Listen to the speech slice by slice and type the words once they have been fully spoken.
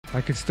I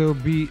could still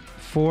beat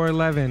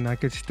 411. I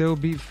could still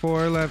beat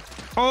 411.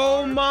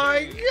 Oh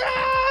my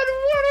God!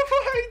 What am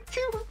I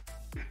doing?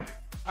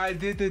 I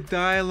did the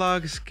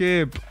dialogue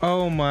skip.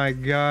 Oh my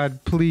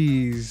God!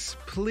 Please,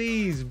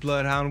 please,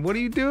 Bloodhound. What are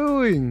you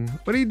doing?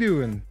 What are you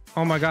doing?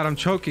 Oh my God! I'm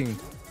choking.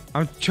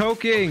 I'm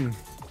choking.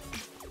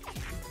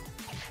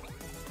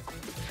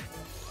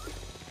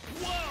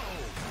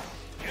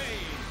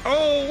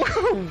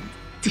 Oh!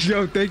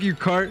 Yo, thank you,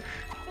 Cart.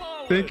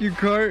 Thank you,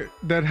 Cart.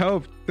 That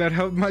helped. That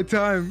helped my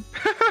time.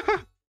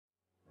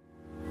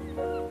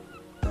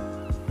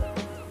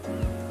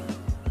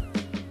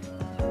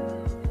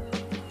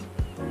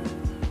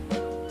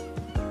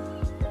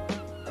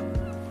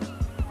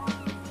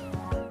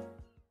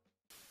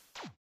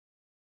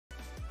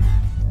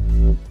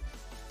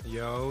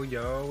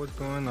 Yo, what's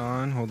going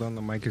on? Hold on,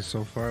 the mic is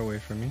so far away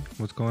from me.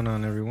 What's going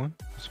on, everyone?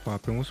 What's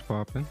poppin'? What's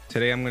poppin'?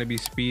 Today I'm gonna be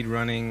speed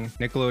running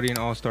Nickelodeon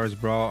All-Stars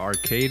Brawl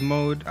arcade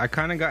mode. I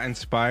kind of got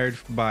inspired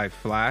by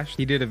Flash.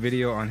 He did a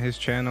video on his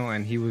channel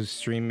and he was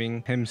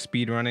streaming him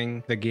speed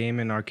running the game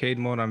in arcade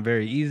mode on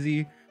very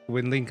easy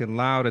with Lincoln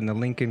Loud, and the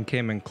Lincoln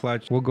came in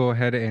clutch. We'll go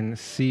ahead and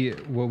see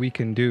what we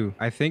can do.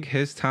 I think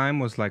his time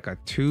was like a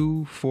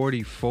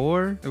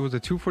 2:44. It was a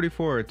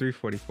 2:44 or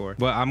 3:44.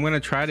 But I'm gonna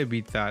try to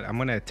beat that. I'm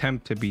gonna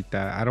attempt to beat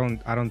that. I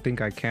don't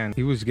think I can.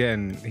 He was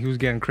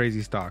getting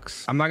crazy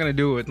stocks. I'm not gonna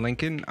do it with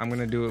Lincoln. I'm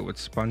gonna do it with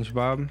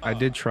SpongeBob. I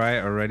did try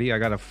it already. I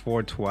got a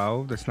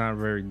 412. That's not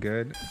very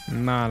good.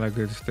 Not a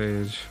good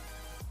stage.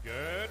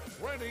 Get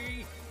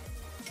ready.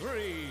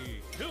 3,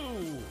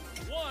 2,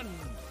 1,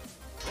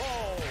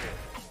 roll.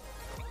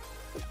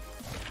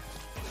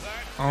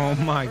 Oh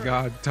my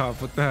God, Top,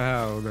 what the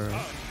hell,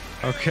 though?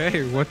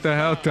 Okay, what the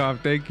hell,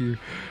 Top? Thank you.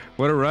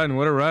 What a run,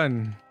 what a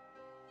run.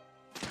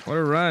 What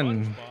a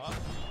run.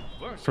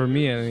 For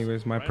me,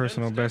 anyways, my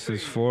personal best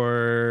is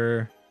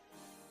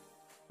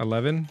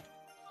 411.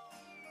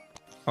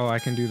 Oh, I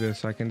can do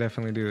this. I can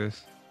definitely do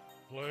this.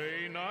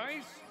 Play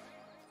nice.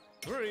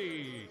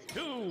 3,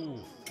 2,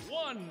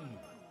 1,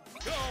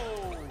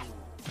 go.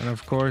 And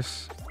of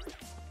course,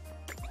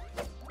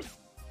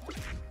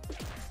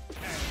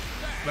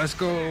 let's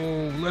go.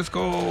 Let's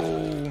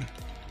go.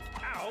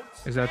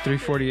 Is that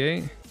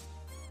 348?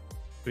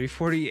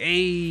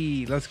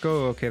 348. Let's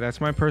go. Okay, that's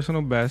my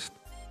personal best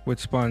with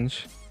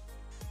Sponge.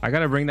 I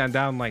gotta bring that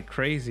down like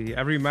crazy.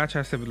 Every match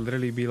has to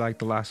literally be like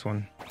the last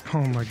one.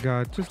 Oh my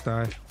God, just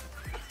die.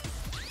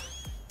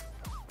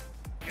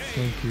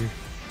 Thank you.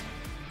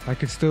 I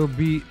could still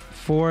beat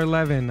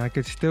 411. I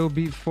could still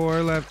beat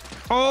 411.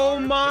 Oh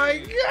my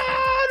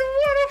God,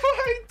 what am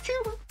I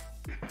doing?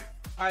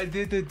 I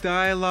did the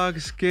dialogue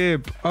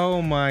skip.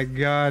 Oh my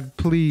God,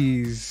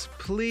 please,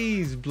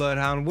 please,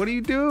 Bloodhound. What are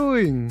you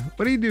doing?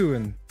 What are you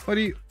doing? What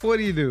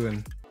are you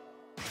doing?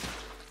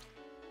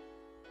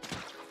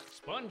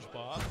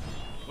 SpongeBob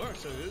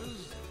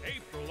versus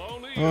April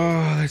O'Neil.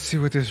 Oh, let's see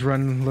what this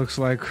run looks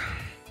like.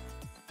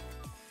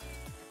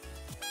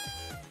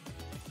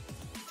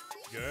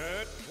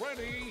 Get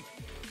ready.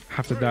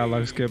 Have to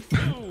dialogue skip.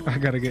 I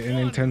gotta get in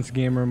intense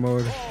gamer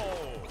mode.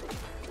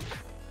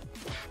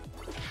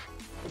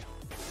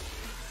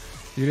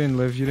 You didn't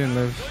live,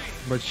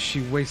 but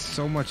she wastes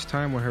so much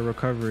time with her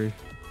recovery.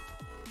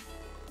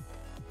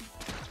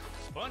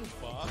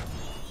 SpongeBob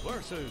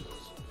versus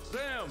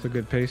Sam. It's a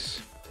good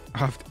pace.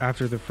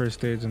 After the first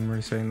stage, I'm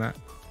already saying that.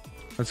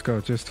 Let's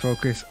go. Just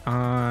focus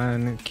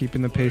on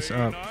keeping the pace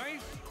up.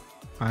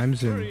 I'm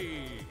Zim.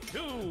 3,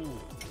 2, 1,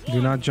 Do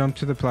not jump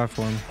to the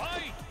platform.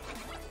 fight.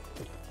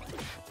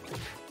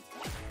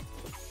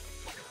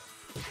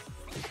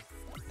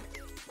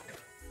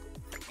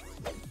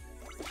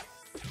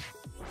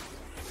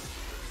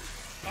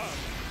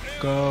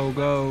 Go,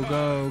 go,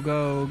 go,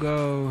 go,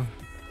 go.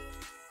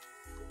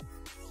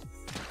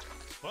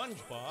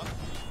 SpongeBob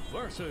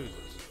versus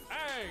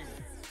Ang.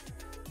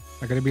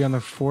 I gotta be on the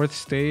 4th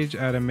stage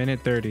at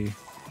 1:30.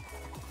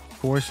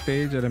 4th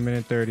stage at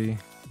 1:30.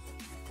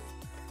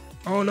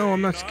 Oh no,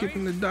 I'm not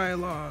skipping the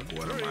dialogue.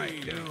 What am I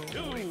 3, 2,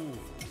 doing?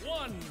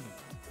 1,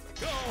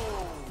 go.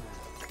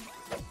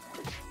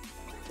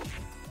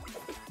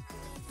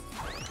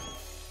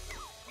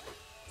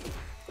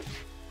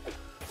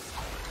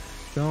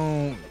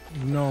 Don't,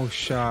 no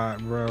shot,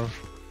 bro.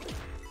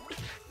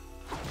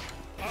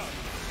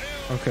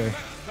 Okay.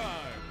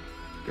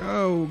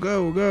 Go,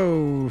 go,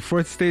 go.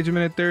 4th stage,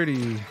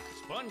 1:30.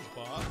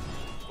 SpongeBob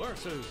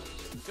versus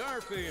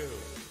Garfield.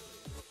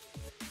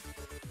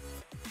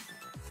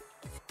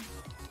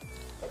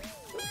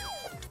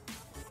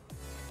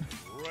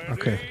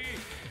 Okay.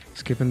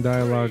 Skipping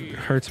dialogue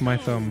hurts my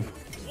thumb.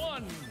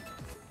 1,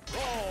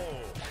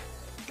 roll.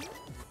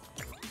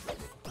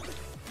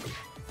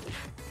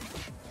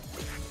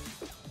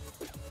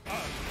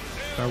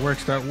 That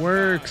works, that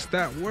works,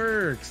 that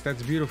works.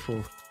 That's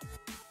beautiful.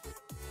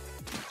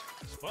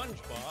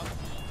 SpongeBob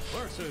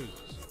versus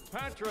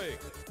Patrick.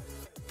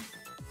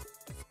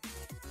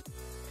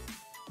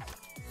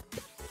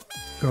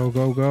 Go,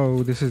 go,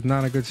 go. This is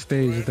not a good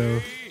stage, though.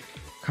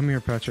 Come here,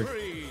 Patrick.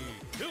 3,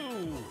 2,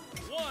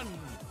 1.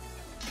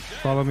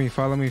 Follow me,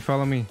 follow me,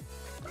 follow me.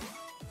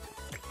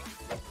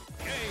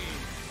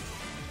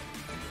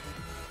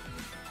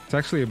 It's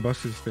actually a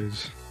busted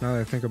stage, now that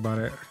I think about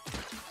it.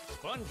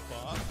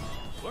 SpongeBob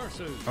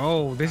versus.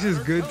 Oh, this is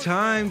good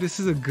time. This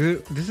is a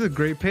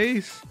great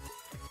pace.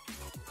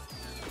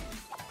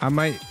 I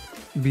might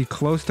be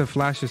close to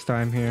Flash this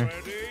time here.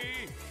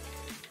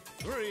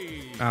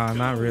 Ready? 3.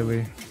 Not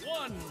really.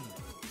 1.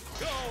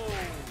 Go.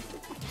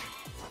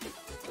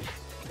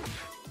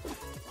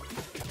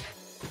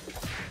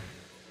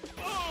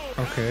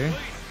 Okay.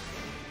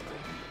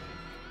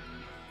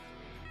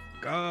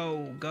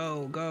 Go,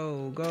 go,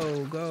 go,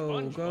 go,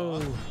 go,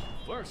 go.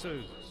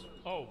 Versus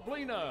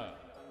Oblina.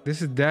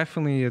 This is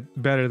definitely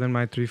better than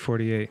my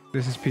 348.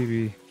 This is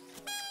PB.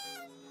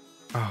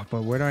 Oh,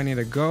 but where do I need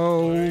to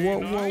go? Whoa,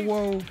 whoa,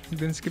 whoa.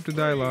 Didn't skip the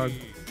dialogue.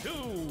 3,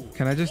 2,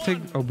 Can I just take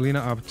 1. Oblina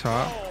up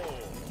top?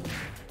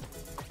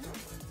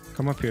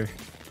 Come up here.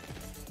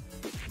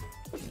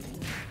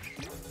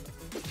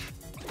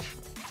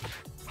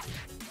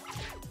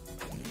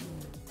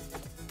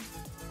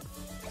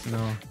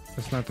 No,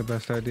 that's not the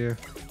best idea.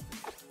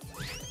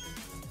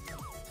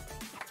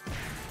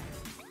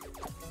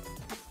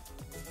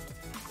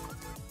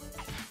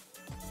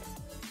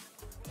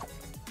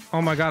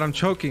 Oh my god, I'm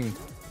choking.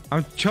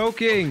 I'm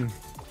choking.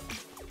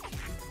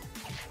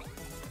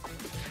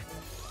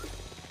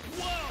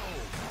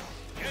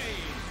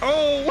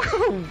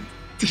 Oh,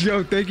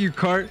 yo, thank you,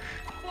 Cart.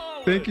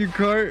 Thank you,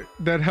 Cart.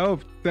 That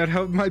helped. That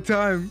helped my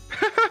time.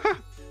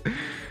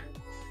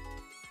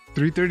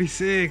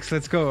 336.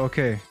 Let's go.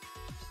 Okay.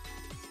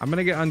 I'm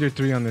gonna get under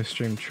 3 on this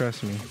stream.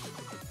 Trust me.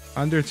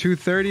 Under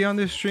 230 on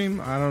this stream?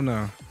 I don't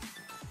know.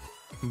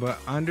 But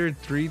under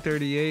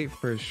 338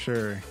 for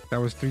sure.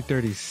 That was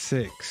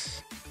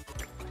 336.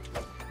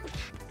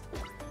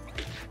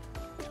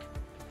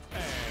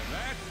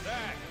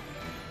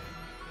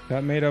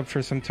 That made up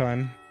for some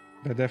time.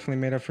 That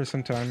definitely made up for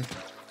some time.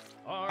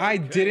 I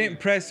didn't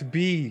press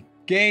B.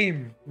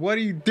 Game, what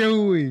are you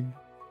doing?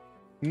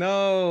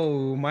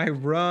 No, my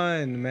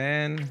run,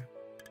 man.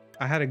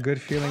 I had a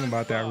good feeling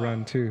about that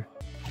run too.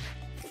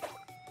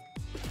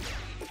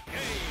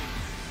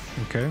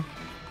 Okay,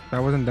 that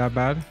wasn't that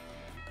bad.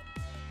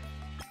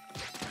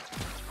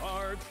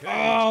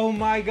 Oh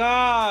my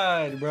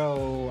god,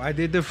 bro. I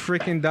did the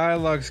freaking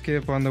dialogue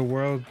skip on the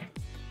world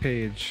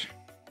page.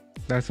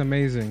 That's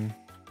amazing.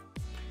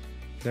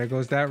 There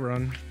goes that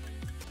run.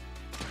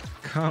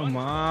 Come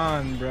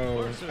on,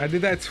 bro. I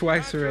did that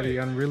twice already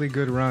on really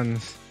good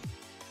runs.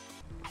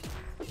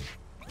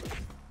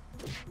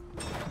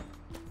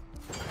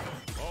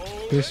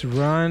 This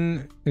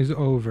run is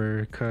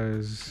over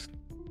because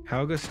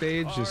Helga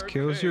stage just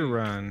kills your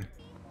run.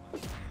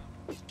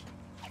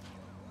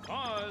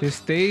 This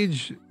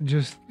stage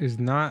just is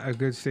not a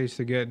good stage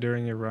to get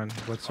during your run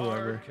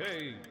whatsoever.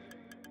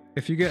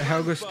 If you get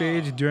Helga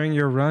stage during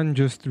your run,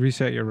 just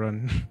reset your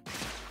run.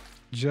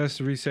 Just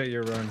reset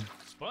your run.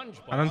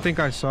 I don't think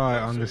I saw it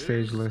on the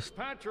stage list.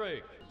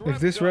 If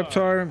this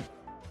Reptar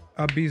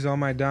upbeats all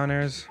my down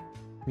airs,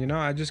 you know,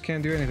 I just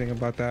can't do anything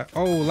about that.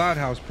 Oh, Loud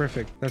House,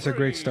 perfect. That's a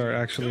great start,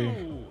 actually.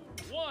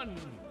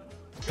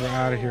 We're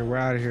out of here. We're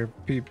out of here,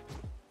 peep.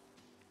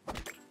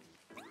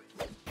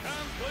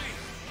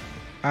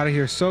 Out of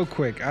here so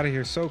quick. Out of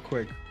here so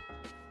quick.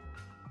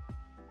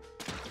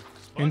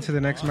 Into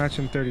the next match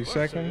in 30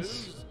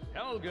 seconds.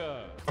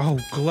 Oh,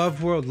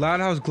 Glove World. Loud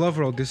House Glove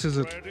World. This is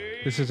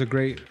a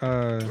great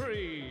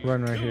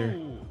run right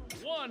here.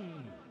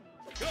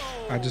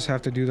 I just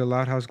have to do the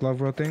Loud House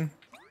Glove World thing.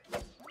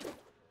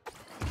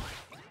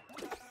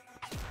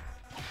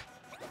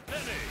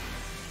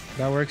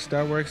 That works,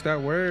 that works, that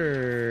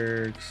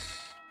works.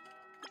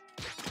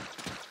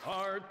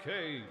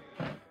 Arcade.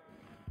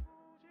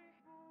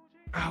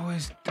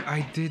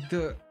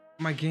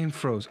 My game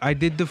froze. I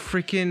did the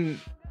freaking,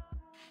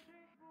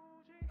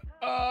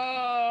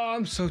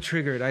 I'm so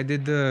triggered.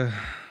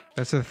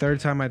 That's the third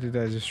time I did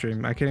that as a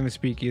stream. I can't even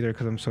speak either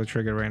because I'm so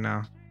triggered right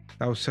now.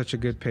 That was such a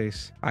good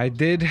pace. I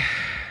did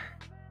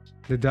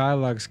the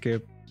dialogue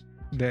skip,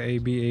 the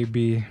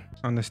AB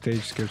on the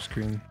stage skip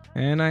screen,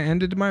 and I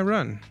ended my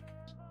run.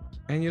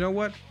 And you know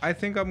what? I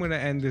think I'm gonna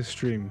end this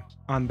stream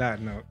on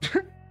that note.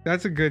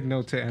 That's a good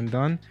note to end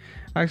on.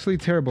 Actually,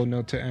 terrible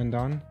note to end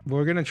on. But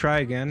we're gonna try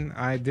again.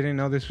 I didn't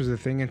know this was a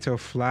thing until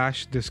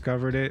Flash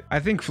discovered it. I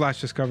think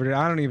Flash discovered it.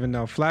 I don't even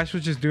know. Flash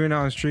was just doing it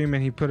on stream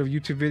and he put a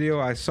YouTube video.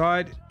 I saw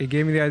it. It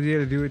gave me the idea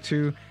to do it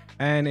too.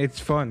 And it's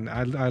fun.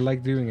 I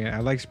like doing it. I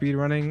like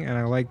speedrunning and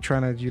I like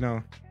trying to, you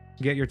know,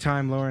 get your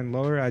time lower and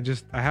lower. I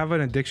have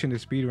an addiction to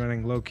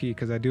speedrunning low key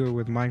because I do it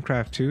with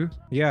Minecraft too.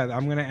 Yeah,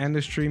 I'm gonna end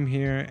the stream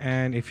here,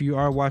 and if you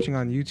are watching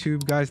on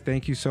YouTube, guys,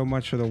 thank you so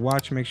much for the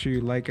watch. Make sure you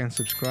like and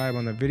subscribe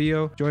on the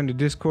video, join the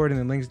Discord and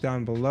the links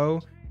down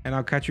below, and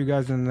I'll catch you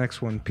guys in the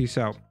next one. Peace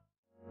out.